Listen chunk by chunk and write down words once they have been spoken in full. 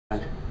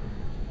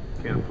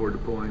Can't afford to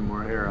pull any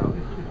more hair out.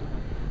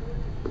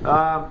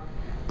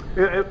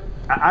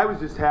 I was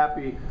just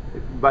happy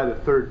by the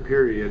third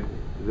period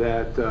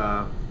that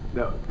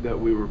that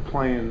we were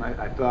playing.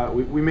 I thought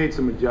we made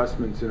some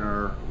adjustments in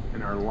our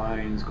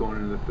lines going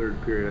into the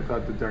third period. I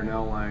thought the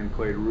Darnell line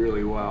played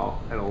really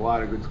well, had a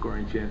lot of good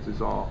scoring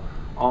chances all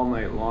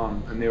night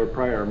long, and they were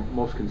probably our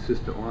most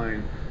consistent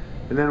line.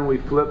 And then we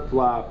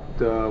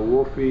flip-flopped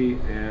Wolfie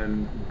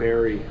and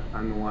Barry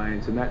on the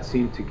lines, and that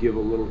seemed to give a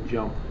little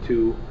jump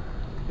too.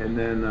 And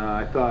then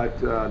I thought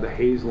the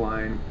Hayes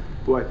line,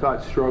 who I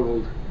thought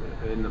struggled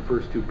in the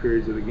first two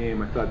periods of the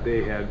game, I thought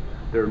they had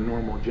their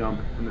normal jump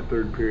in the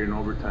third period and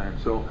overtime.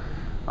 So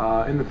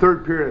in the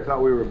third period, I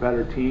thought we were a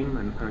better team.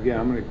 And again,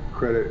 I'm going to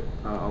credit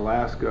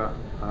Alaska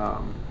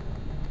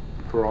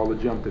for all the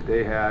jump that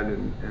they had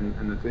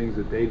and the things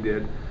that they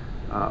did.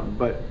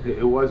 But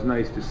it was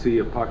nice to see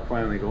a puck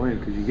finally go in,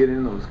 because you get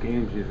in those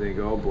games and you think,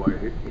 oh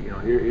boy,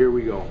 here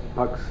we go.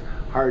 Puck's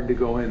hard to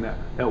go in.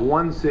 That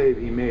one save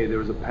he made, there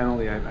was a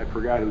penalty. I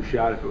forgot who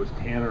shot, if it was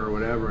Tanner or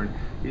whatever, and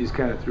he just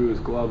kind of threw his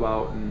glove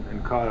out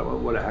and caught it.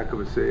 What a heck of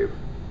a save.